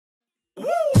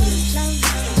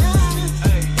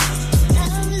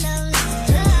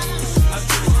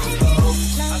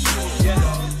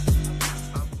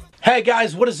Hey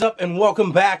guys, what is up and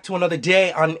welcome back to another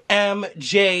day on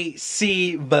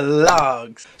MJC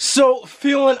Vlogs. So,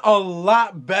 feeling a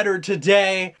lot better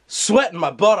today. Sweating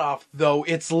my butt off though.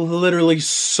 It's literally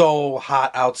so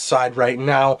hot outside right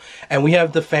now. And we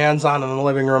have the fans on in the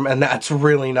living room and that's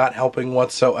really not helping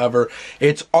whatsoever.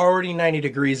 It's already 90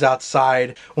 degrees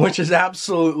outside, which is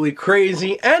absolutely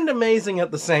crazy and amazing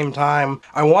at the same time.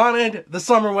 I wanted the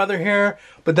summer weather here,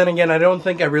 but then again, I don't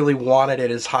think I really wanted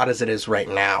it as hot as it is right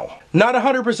now. Not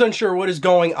 100% sure what is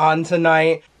going on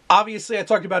tonight. Obviously, I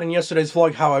talked about in yesterday's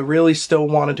vlog how I really still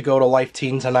wanted to go to Life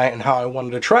Teen tonight and how I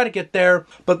wanted to try to get there.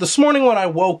 But this morning when I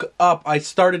woke up, I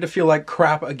started to feel like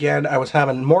crap again. I was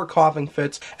having more coughing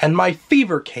fits and my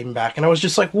fever came back. And I was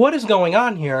just like, what is going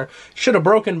on here? Should have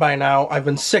broken by now. I've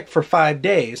been sick for 5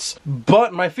 days.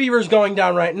 But my fever is going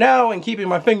down right now and keeping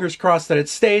my fingers crossed that it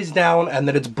stays down and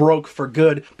that it's broke for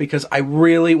good because I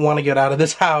really want to get out of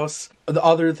this house.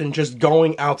 Other than just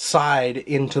going outside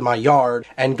into my yard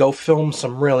and go film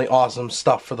some really awesome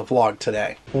stuff for the vlog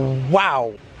today.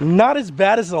 Wow, not as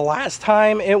bad as the last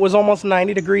time. It was almost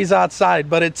 90 degrees outside,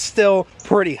 but it's still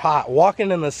pretty hot.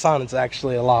 Walking in the sun is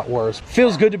actually a lot worse.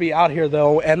 Feels good to be out here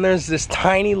though, and there's this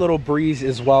tiny little breeze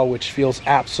as well, which feels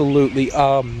absolutely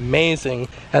amazing.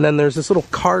 And then there's this little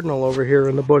cardinal over here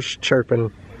in the bush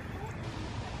chirping.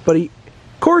 But of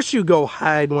course you go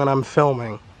hide when I'm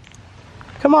filming.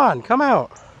 Come on, come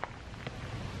out.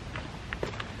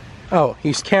 Oh,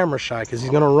 he's camera shy because he's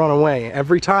gonna run away.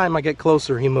 Every time I get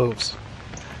closer, he moves.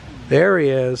 There he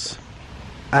is.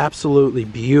 Absolutely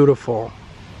beautiful.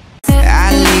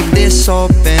 I leave this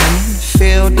open,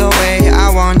 feel the way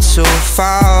I want to,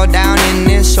 fall down in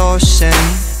this ocean.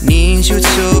 Need you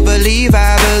to believe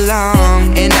I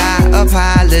belong, and I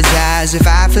apologize if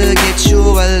I forget you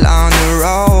along the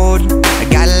road. I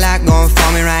got a lot going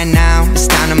for me right now. It's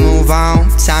time to move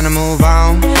on, time to move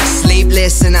on.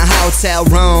 Sleepless in a hotel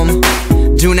room,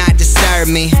 do not disturb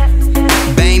me.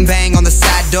 Bang bang on the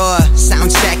side door,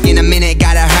 sound check in a minute,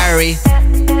 gotta hurry.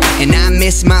 And I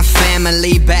miss my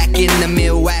family back in the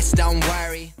Midwest, don't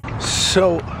worry.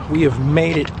 So we have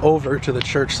made it over to the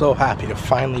church. So happy to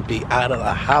finally be out of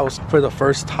the house for the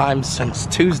first time since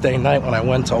Tuesday night when I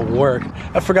went to work.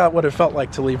 I forgot what it felt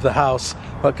like to leave the house,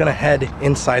 but gonna head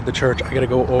inside the church. I gotta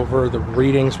go over the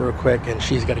readings real quick and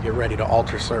she's gotta get ready to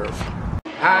altar serve.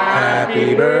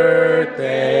 Happy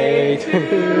birthday to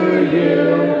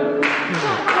you.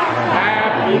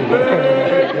 Happy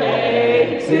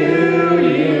birthday to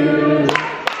you.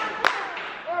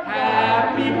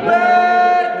 Happy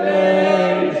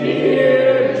birthday,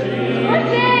 dear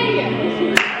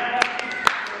Jesus.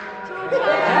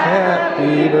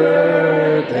 Happy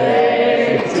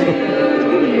birthday to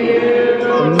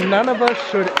you. None of us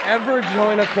should ever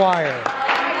join a choir.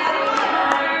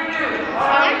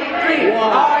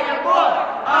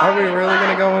 Are we really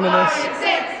going to go into this? Are you 6?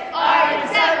 Are you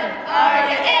 7? Are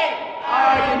you 8?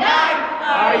 Are you 9?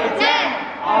 Are you 10?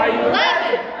 Are you 11?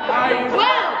 Are you 12?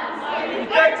 Are you 13?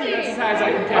 That's as high as I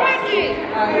can count. 14?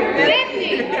 Are you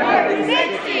 15? Are you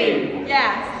 16?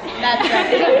 Yes, that's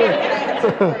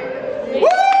right. Woo!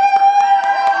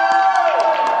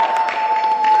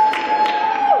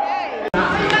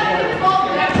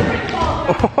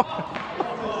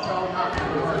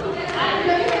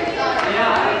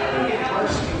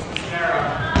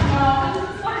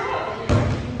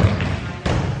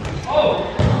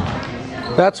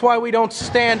 That's why we don't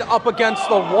stand up against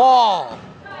the wall.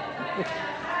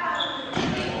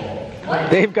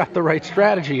 They've got the right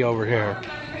strategy over here.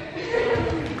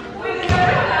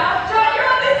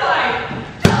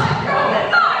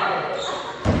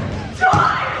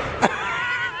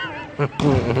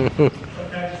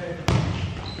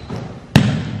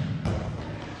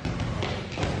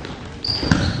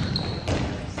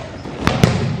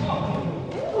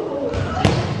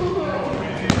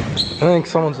 I think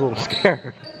someone's a little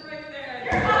scared.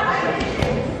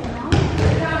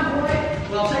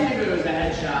 Well, technically it was a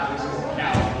headshot, which is a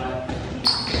cow,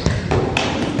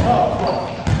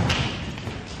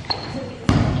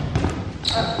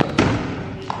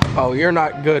 but... Oh, you're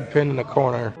not good pinning the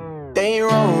corner. They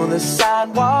roll the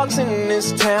sidewalks in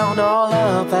this town all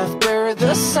up after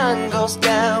the sun goes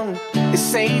down. They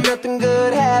say nothing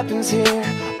good happens here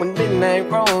when midnight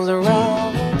rolls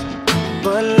around.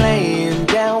 But laying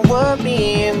down would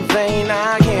be in vain.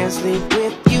 I can't sleep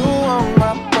with you on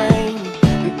my brain,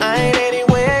 and I ain't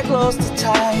anywhere close to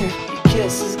tired. Your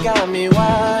kisses got me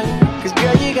wild. Cause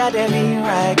girl, you got that beat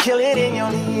right. Kill it in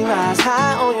your Levi's.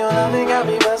 High on your love and got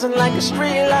me buzzing like a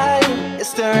street light. It's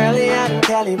still early out in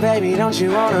Cali, baby. Don't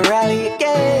you wanna rally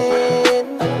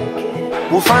again?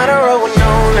 We'll find a road with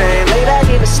no name. Lay back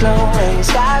in the slow rain.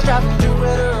 Skies dropping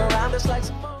Jupiter around us like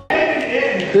some more.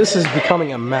 This is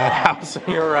becoming a madhouse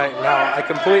here right now. I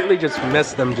completely just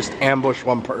missed them just ambush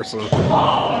one person.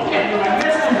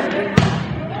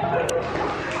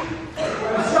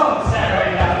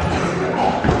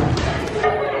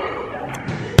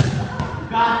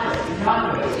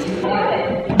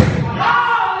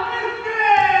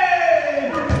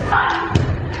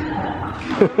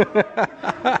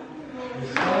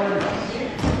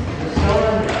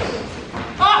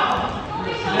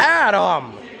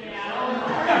 Adam!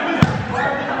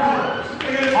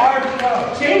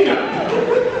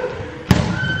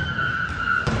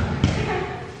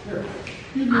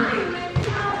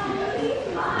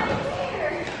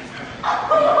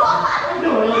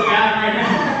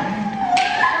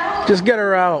 Just get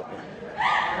her out.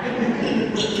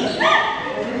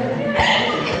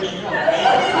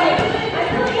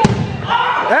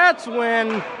 That's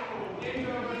when.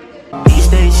 These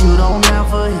days you don't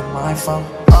ever hit my phone.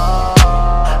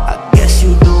 I guess you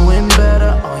doing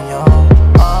better on your own.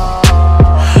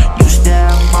 You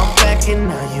stab my back and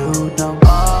now you don't.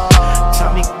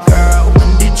 Tell me, girl,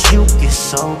 when did you get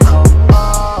so cold?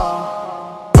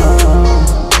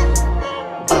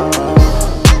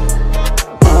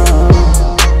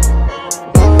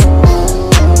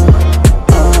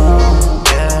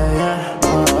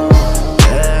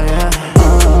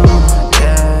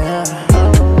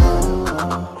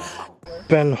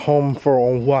 Been home for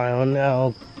a while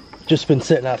now. Just been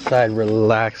sitting outside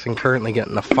relaxing, currently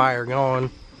getting the fire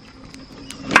going.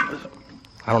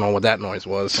 I don't know what that noise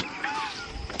was.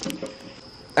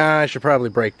 I should probably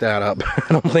break that up. I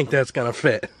don't think that's gonna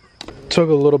fit. Took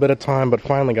a little bit of time, but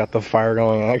finally got the fire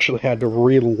going. I actually had to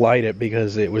relight it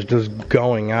because it was just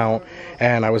going out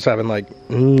and I was having like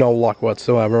no luck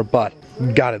whatsoever, but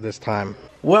got it this time.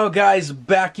 Well guys,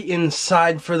 back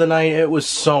inside for the night. It was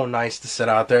so nice to sit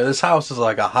out there. This house is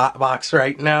like a hot box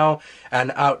right now,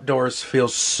 and outdoors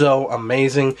feels so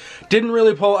amazing. Didn't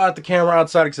really pull out the camera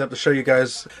outside except to show you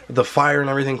guys the fire and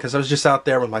everything, because I was just out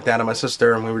there with my dad and my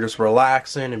sister and we were just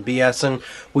relaxing and BSing.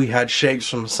 We had shakes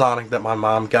from Sonic that my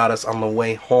mom got us on the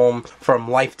way home from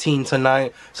Life Teen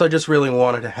tonight, so I just really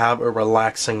wanted to have a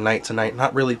relaxing night tonight,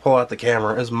 not really pull out the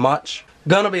camera as much.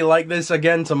 Gonna be like this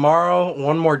again tomorrow.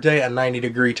 One more day at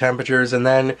 90-degree temperatures, and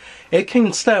then it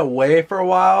can stay away for a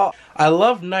while. I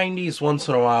love 90s once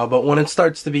in a while, but when it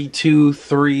starts to be 2,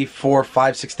 3, 4,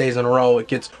 5, 6 days in a row, it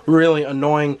gets really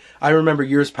annoying. I remember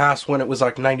years past when it was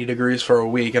like 90 degrees for a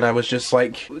week, and I was just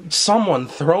like, someone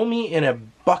throw me in a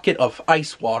bucket of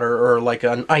ice water or like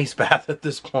an ice bath at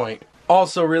this point.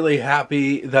 Also really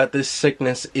happy that this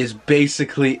sickness is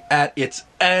basically at its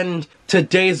end.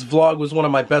 Today's vlog was one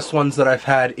of my best ones that I've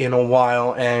had in a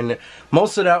while, and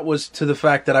most of that was to the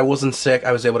fact that I wasn't sick.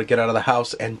 I was able to get out of the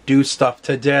house and do stuff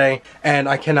today, and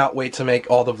I cannot wait to make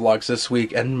all the vlogs this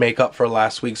week and make up for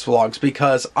last week's vlogs,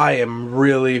 because I am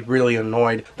really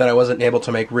annoyed that I wasn't able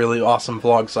to make really awesome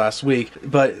vlogs last week,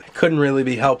 but it couldn't really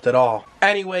be helped at all.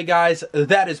 Anyway guys,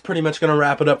 that is pretty much going to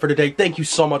wrap it up for today. Thank you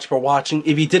so much for watching.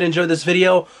 If you did enjoy this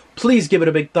video, please give it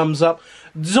a big thumbs up.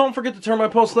 Don't forget to turn my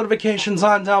post notifications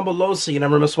on down below so you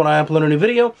never miss when I upload a new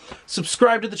video.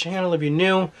 Subscribe to the channel if you're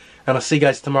new, and I'll see you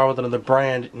guys tomorrow with another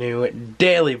brand new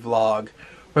daily vlog.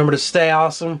 Remember to stay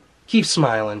awesome, keep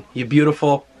smiling, you're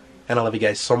beautiful, and I love you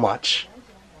guys so much.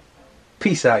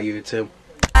 Peace out, YouTube.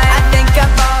 I think I'm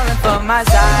falling for my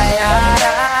side.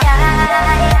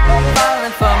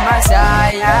 Falling for my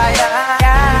side.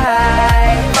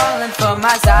 Falling for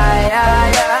my side.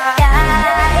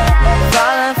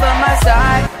 Falling for my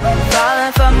side.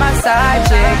 Falling for my side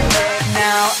chick.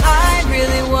 Now I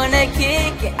really wanna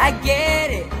kick it, I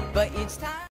get it, but each time